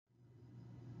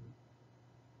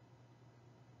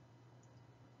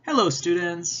Hello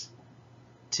students!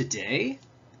 Today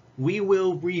we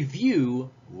will review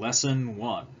Lesson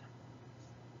 1.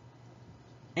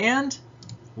 And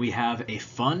we have a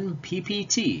fun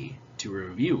PPT to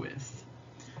review with.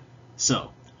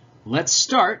 So let's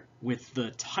start with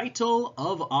the title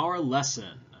of our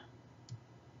lesson.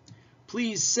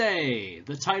 Please say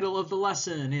the title of the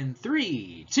lesson in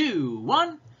 3, 2,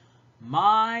 1.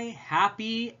 My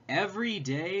Happy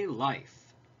Everyday Life.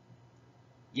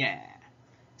 Yeah.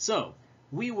 So,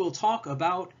 we will talk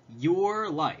about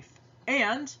your life.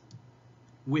 And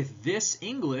with this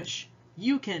English,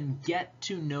 you can get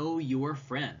to know your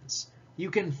friends. You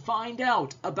can find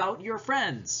out about your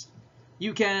friends.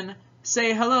 You can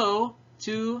say hello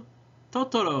to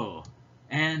Totoro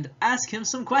and ask him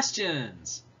some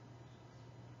questions.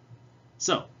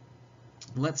 So,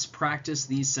 let's practice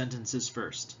these sentences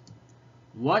first.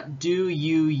 What do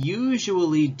you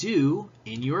usually do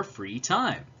in your free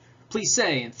time? Please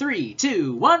say in 3,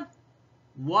 2, 1.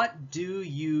 What do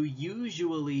you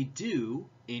usually do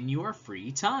in your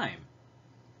free time?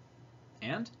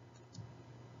 And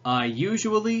I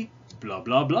usually blah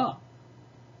blah blah.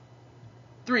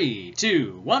 3,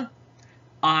 2, 1.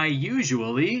 I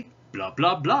usually blah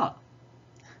blah blah.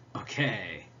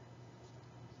 Okay.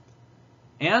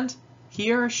 And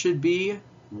here should be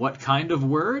what kind of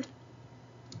word?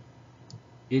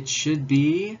 It should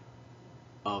be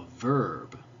a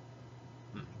verb.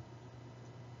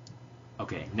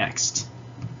 Okay, next.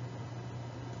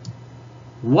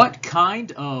 What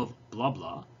kind of blah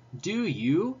blah do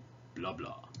you blah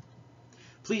blah?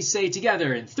 Please say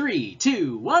together in 3,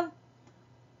 2, 1.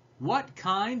 What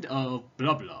kind of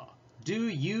blah blah do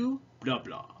you blah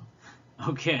blah?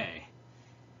 Okay,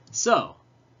 so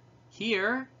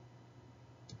here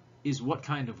is what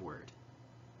kind of word?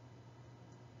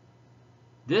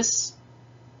 This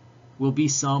will be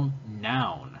some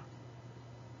noun.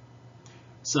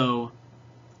 So,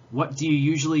 what do you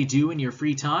usually do in your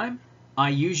free time? I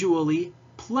usually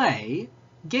play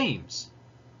games.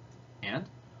 And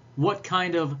what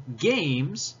kind of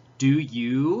games do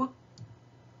you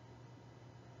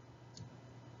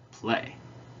play?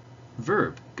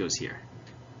 Verb goes here.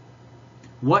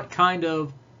 What kind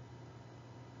of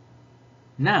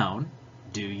noun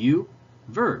do you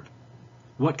verb?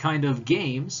 What kind of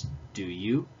games do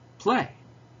you play?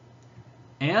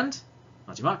 And,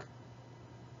 마지막,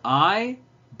 I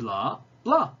blah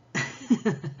blah.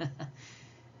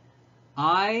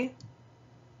 I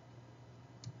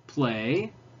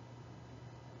play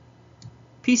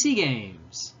PC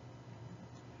games.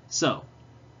 So,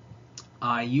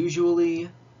 I usually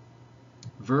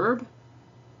verb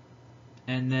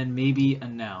and then maybe a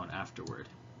noun afterward.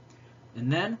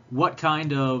 And then what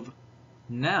kind of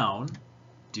noun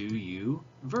do you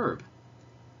verb?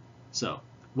 So,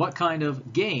 what kind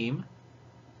of game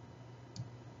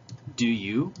do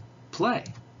you play?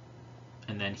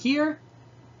 And then here,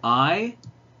 I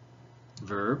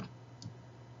verb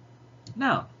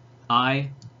noun.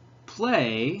 I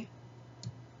play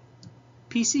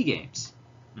PC games.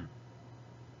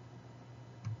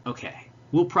 Okay,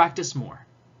 we'll practice more.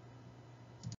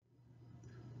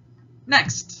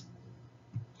 Next,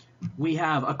 we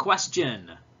have a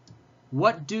question.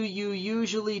 What do you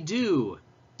usually do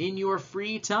in your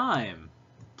free time?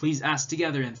 Please ask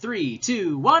together in 3,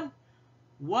 2, 1.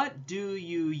 What do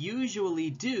you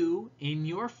usually do in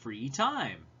your free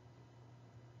time?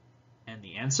 And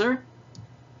the answer?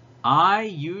 I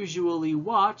usually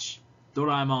watch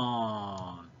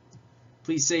Doraemon.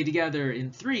 Please say together in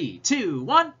 3, 2,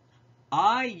 1.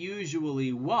 I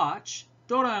usually watch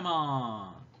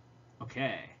Doraemon.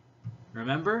 Okay.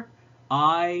 Remember,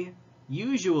 I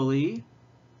usually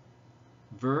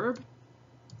verb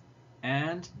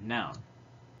and noun.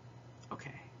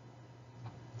 Okay.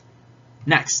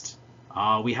 Next,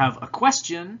 we have a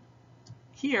question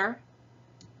here,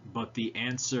 but the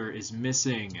answer is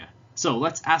missing. So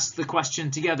let's ask the question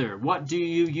together. What do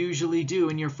you usually do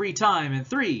in your free time? In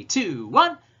 3, 2,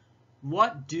 1.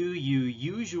 What do you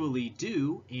usually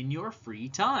do in your free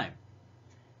time?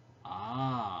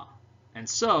 And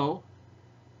so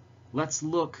let's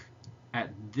look at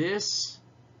this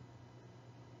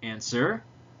answer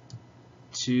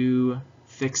to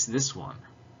fix this one.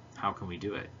 How can we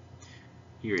do it?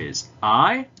 Here is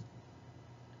I,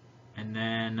 and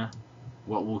then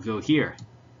what will go here?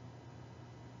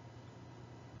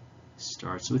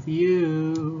 Starts with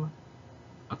you.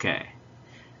 Okay.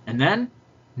 And then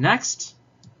next,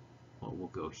 what will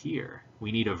go here?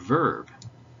 We need a verb.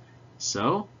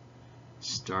 So,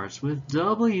 starts with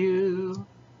W.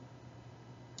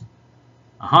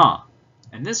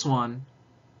 And this one,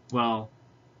 well,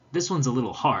 this one's a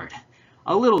little hard.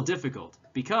 a little difficult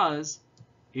because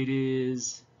it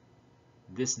is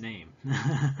this name.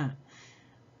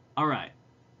 All right.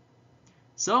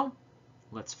 So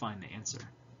let's find the answer.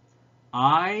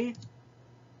 I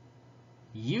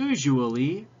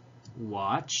usually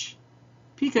watch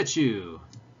Pikachu.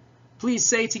 Please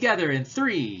say together in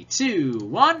 3, 2,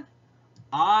 1.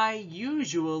 I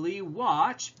usually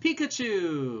watch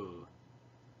Pikachu.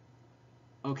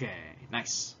 Okay,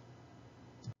 nice.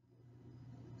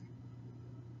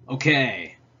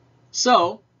 Okay,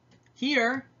 so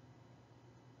here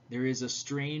there is a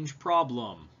strange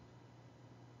problem.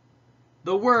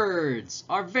 The words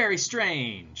are very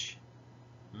strange.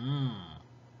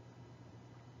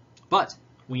 But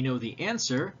we know the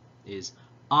answer is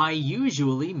I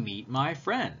usually meet my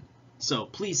friend. So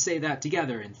please say that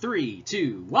together in 3,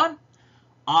 2, 1.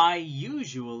 I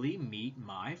usually meet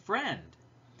my friend.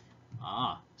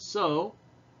 So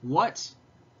what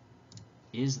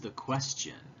is the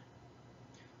question?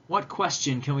 What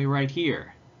question can we write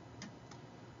here?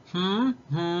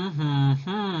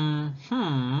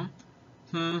 The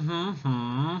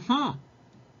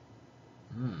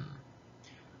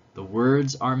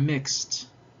words are mixed.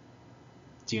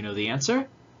 Do you know the answer?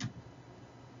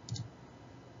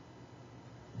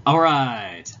 All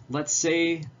right, let's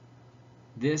say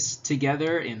this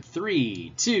together in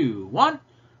 3, 2, 1.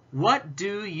 What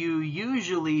do you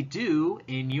usually do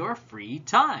in your free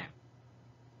time?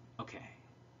 Okay.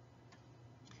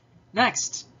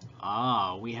 Next,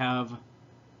 we have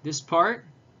this part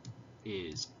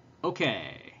is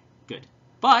okay, good.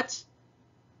 But,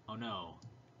 oh no,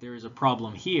 there is a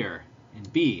problem here in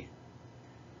B.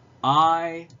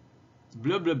 I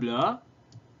blah blah blah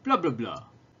blah blah blah.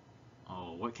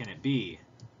 Oh, what can it be?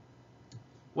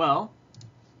 Well,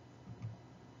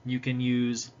 you can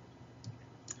use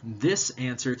this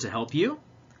answer to help you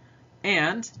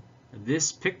and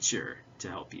this picture to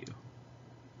help you.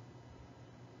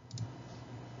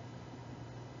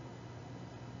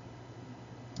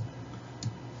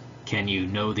 Can you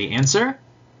know the answer?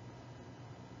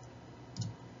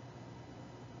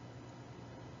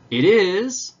 It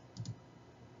is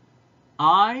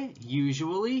I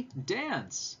usually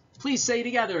dance. Please say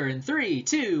together in 3,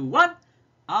 2, 1.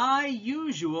 I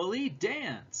usually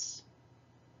dance.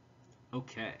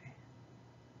 Okay.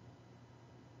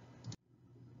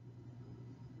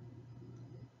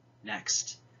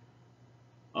 Next.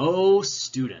 Oh,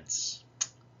 students,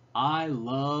 I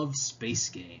love space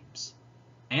games.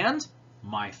 And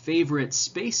my favorite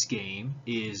space game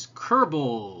is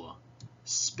Kerbal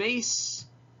Space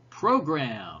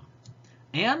Program.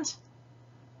 And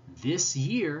this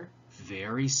year,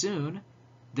 very soon,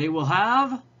 they will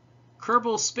have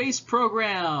Kerbal Space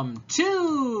Program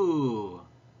 2.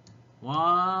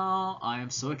 Wow, I am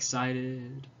so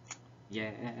excited.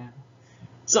 Yeah.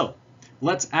 So,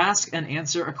 let's ask and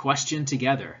answer a question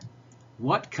together.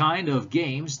 What kind of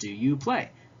games do you play?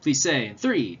 Please say in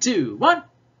 3, 2, 1.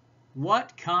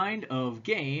 What kind of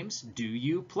games do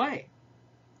you play?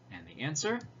 And the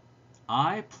answer,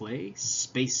 I play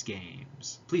space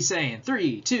games. Please say in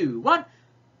 3, 2, 1.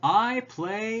 I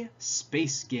play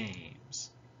space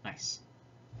games. Nice.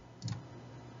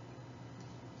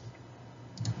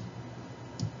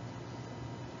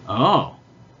 Oh,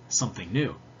 something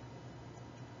new.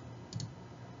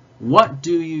 What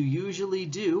do you usually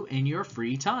do in your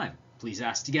free time? Please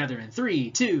ask together in 3,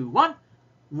 2, 1.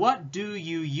 What do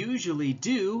you usually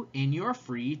do in your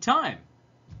free time?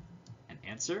 And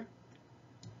answer,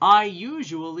 I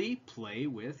usually play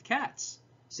with cats.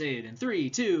 Say it in 3,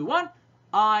 2, 1.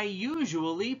 I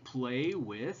usually play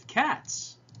with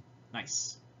cats.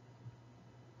 Nice.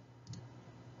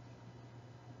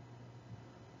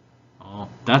 Oh,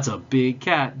 that's a big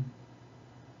cat.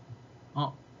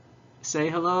 Oh, say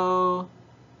hello.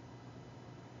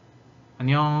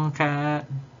 안녕, cat.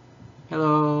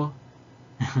 Hello.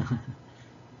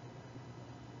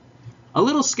 A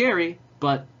little scary,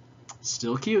 but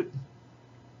still cute.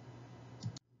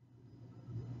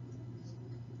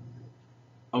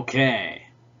 Okay.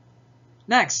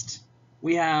 Next,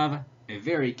 we have a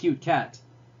very cute cat.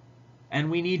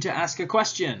 And we need to ask a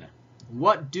question.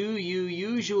 What do you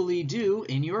usually do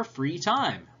in your free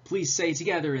time? Please say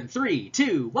together in 3,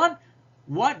 2, 1.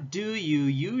 What do you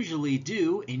usually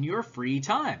do in your free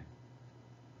time?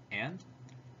 And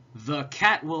the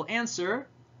cat will answer,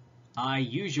 I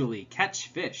usually catch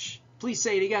fish. Please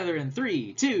say together in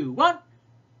 3, 2, 1.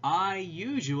 I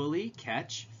usually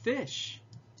catch fish.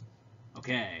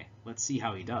 Okay, let's see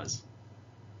how he does.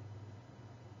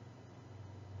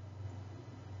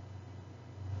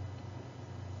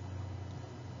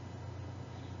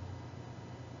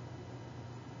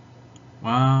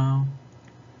 Wow.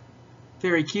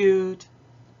 Very cute.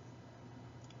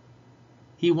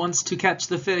 He wants to catch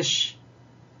the fish.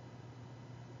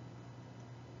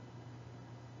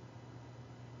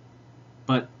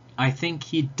 But I think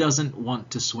he doesn't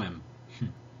want to swim.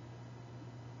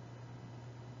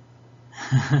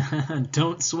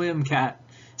 Don't swim, cat.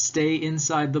 Stay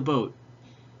inside the boat.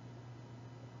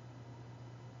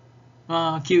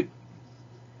 Aw, cute.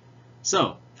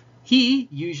 So, he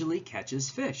usually catches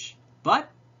fish,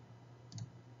 but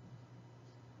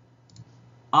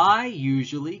I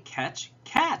usually catch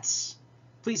cats.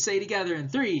 Please say together in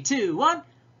 3, 2, 1.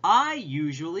 I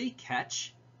usually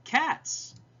catch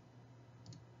cats.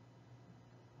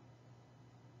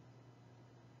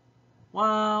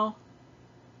 Well,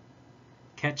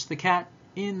 catch the cat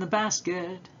in the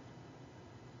basket.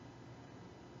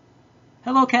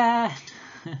 Hello, cat.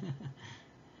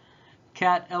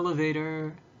 Cat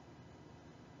elevator.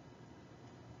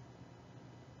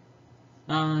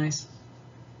 Nice.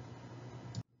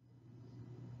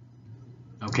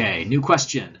 Okay, new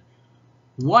question.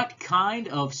 What kind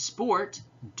of sport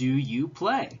do you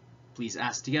play? Please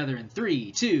ask together in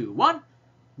 3, 2, 1.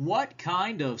 What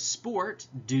kind of sport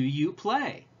do you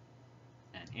play?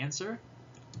 And answer,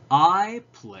 I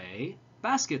play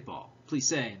basketball. Please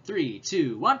say in 3,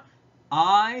 2, 1.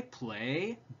 I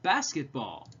play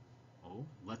basketball. Oh,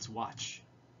 let's watch.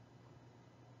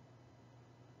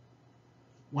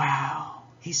 Wow,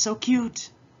 he's so cute.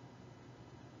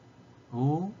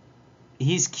 Oh,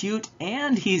 he's cute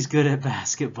and he's good at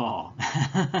basketball.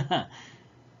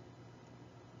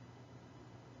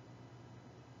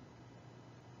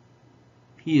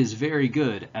 He is very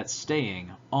good at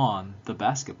staying on the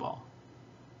basketball.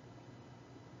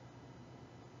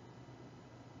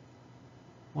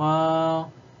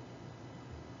 Wow.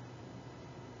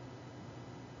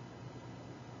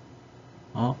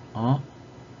 Oh.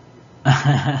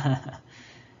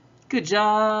 Good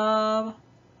job.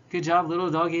 Good job,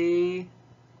 little doggy.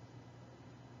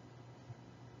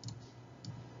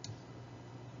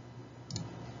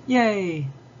 Yay.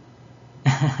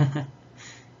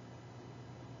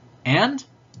 And,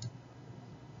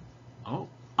 oh,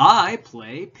 I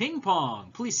play ping pong.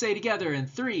 Please say together in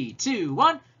 3, 2,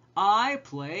 1. I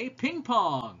play ping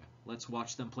pong. Let's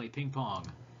watch them play ping pong.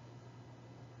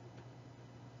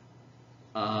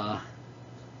 Oh.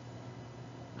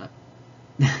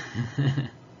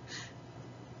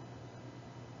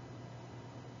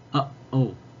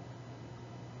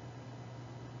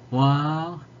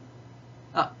 Wow.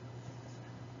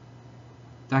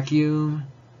 Vacuum.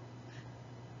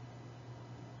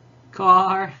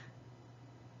 Car.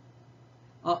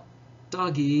 Oh,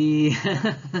 doggy.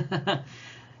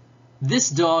 This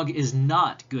dog is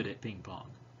not good at ping pong.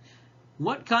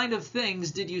 What kind of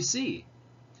things did you see?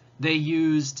 They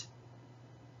used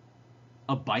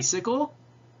a bicycle.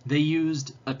 They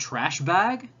used a trash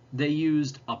bag. They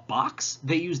used a box.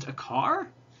 They used a car.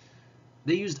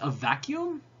 They used a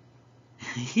vacuum.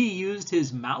 He used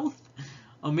his mouth.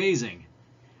 Amazing.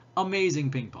 Amazing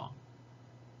ping pong.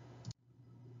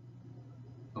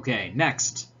 Okay,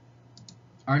 next.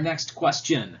 Our next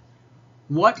question.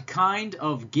 What kind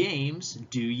of games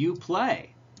do you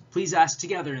play? Please ask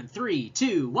together in 3,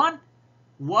 2, 1.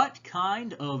 What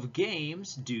kind of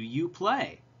games do you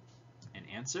play? And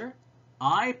answer,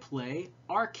 I play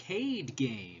arcade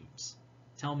games.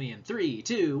 Tell me in 3,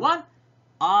 2, 1.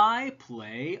 I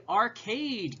play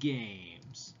arcade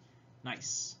games.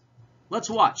 Nice. Let's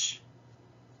watch.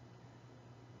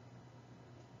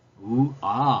 Ooh,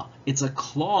 it's a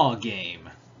claw game.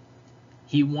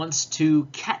 He wants to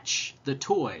catch the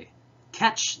toy,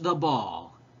 catch the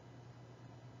ball.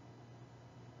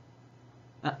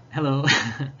 Hello.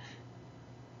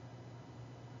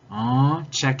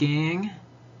 Checking.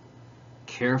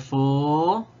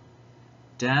 Careful.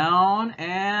 Down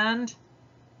and...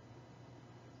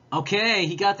 Okay,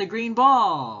 he got the green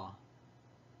ball.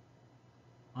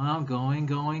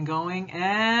 Going,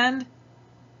 and...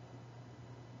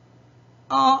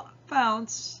 Oh,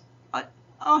 bounce.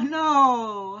 Oh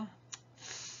no.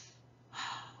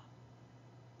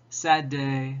 Sad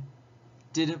day.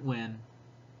 Didn't win.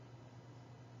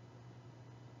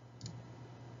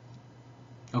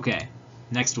 Okay,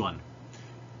 next one.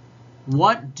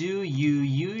 What do you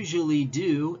usually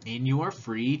do in your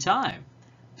free time?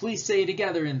 Please say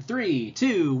together in 3,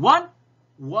 2, 1.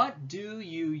 What do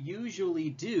you usually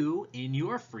do in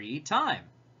your free time?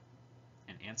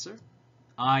 And answer,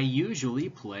 I usually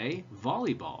play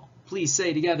volleyball. Please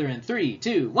say together in 3,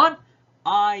 2, 1.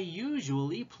 I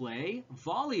usually play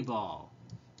volleyball.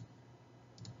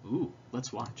 Ooh,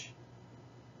 let's watch.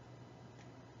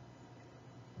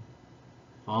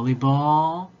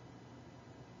 Volleyball.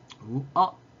 Ooh,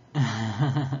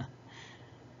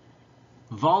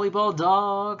 Volleyball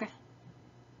dog.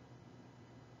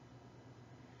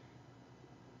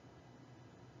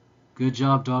 Good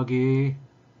job, doggy.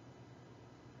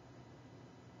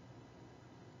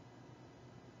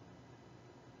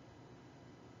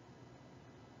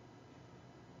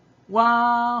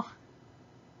 Wow.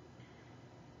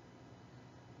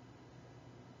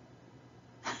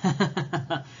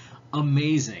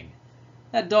 Amazing.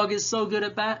 That dog is so good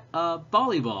at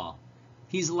volleyball.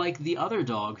 He's like the other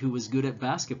dog who was good at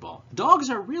basketball. Dogs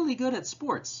are really good at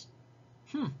sports.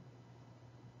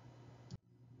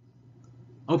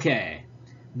 Okay,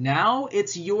 now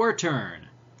it's your turn.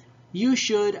 You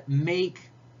should make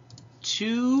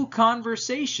 2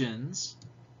 conversations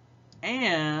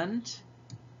and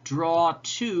draw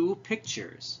 2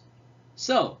 pictures.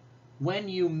 So, when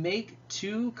you make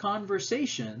 2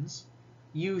 conversations,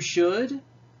 you should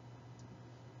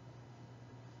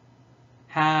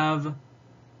have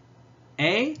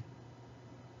A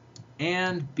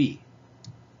and B.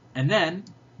 And then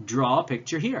draw a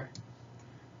picture here.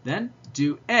 Then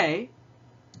do A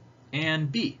and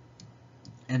B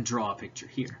and draw a picture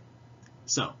here.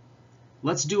 So,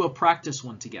 let's do a practice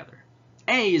one together.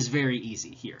 A is very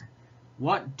easy here.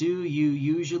 What do you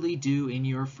usually do in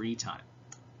your free time?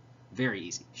 Very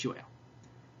easy. 쉬워요.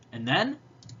 And then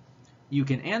you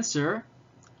can answer,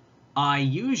 I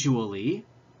usually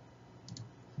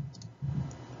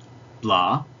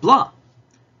blah, blah.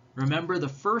 Remember, the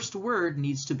first word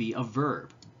needs to be a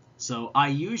verb. So I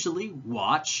usually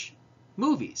watch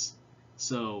movies.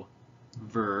 So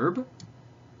verb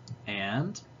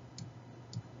and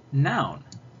noun.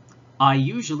 I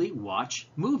usually watch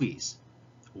movies.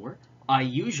 Or I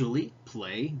usually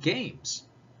play games.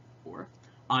 Or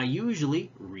I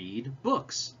usually read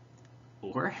books.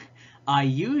 Or I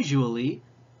usually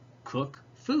cook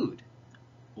food.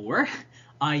 Or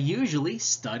I usually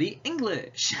study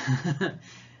English.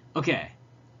 Okay,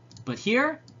 but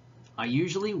here, I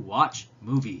usually watch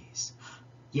movies.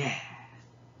 Yeah,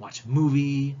 watch a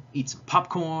movie, eat some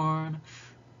popcorn,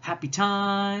 happy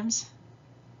times.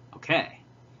 Okay,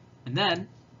 and then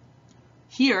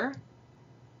here,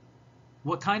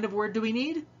 what kind of word do we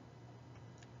need?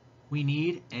 We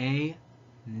need a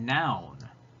noun.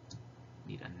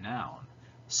 Need a noun.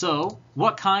 So,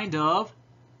 what kind of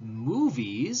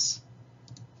movies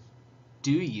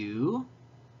do you,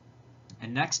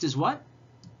 and next is what?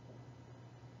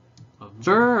 A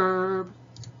verb.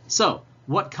 So,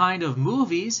 what kind of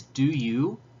movies do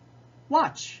you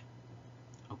watch?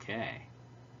 Okay.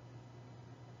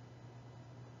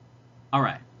 All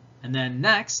right. And then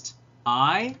next,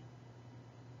 I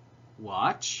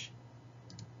watch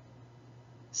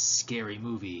scary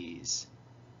movies.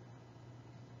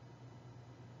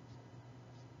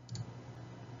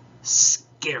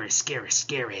 Scary, scary,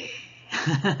 scary.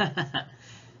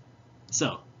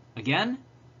 So, again,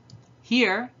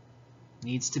 here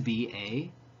needs to be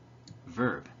a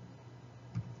verb.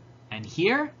 And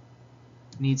here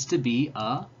needs to be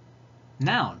a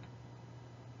noun.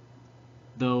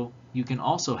 Though you can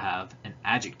also have an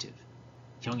adjective.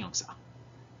 형용사.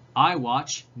 I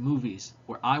watch movies,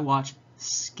 or I watch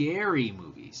scary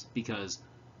movies, because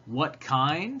what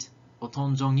kind?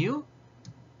 어떤 종류?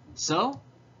 So,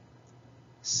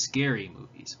 scary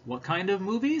movies. What kind of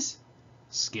movies?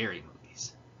 Scary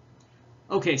movies.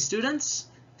 Okay, students,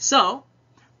 so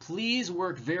please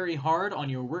work very hard on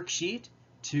your worksheet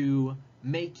to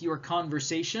make your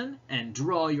conversation and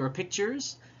draw your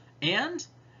pictures. And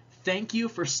thank you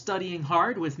for studying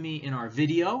hard with me in our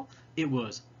video. It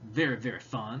was very, very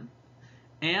fun.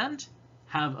 And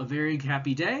have a very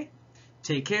happy day.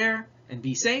 Take care and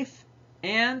be safe.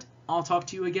 And I'll talk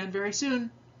to you again very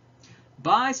soon.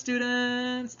 Bye,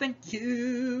 students. Thank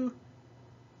you.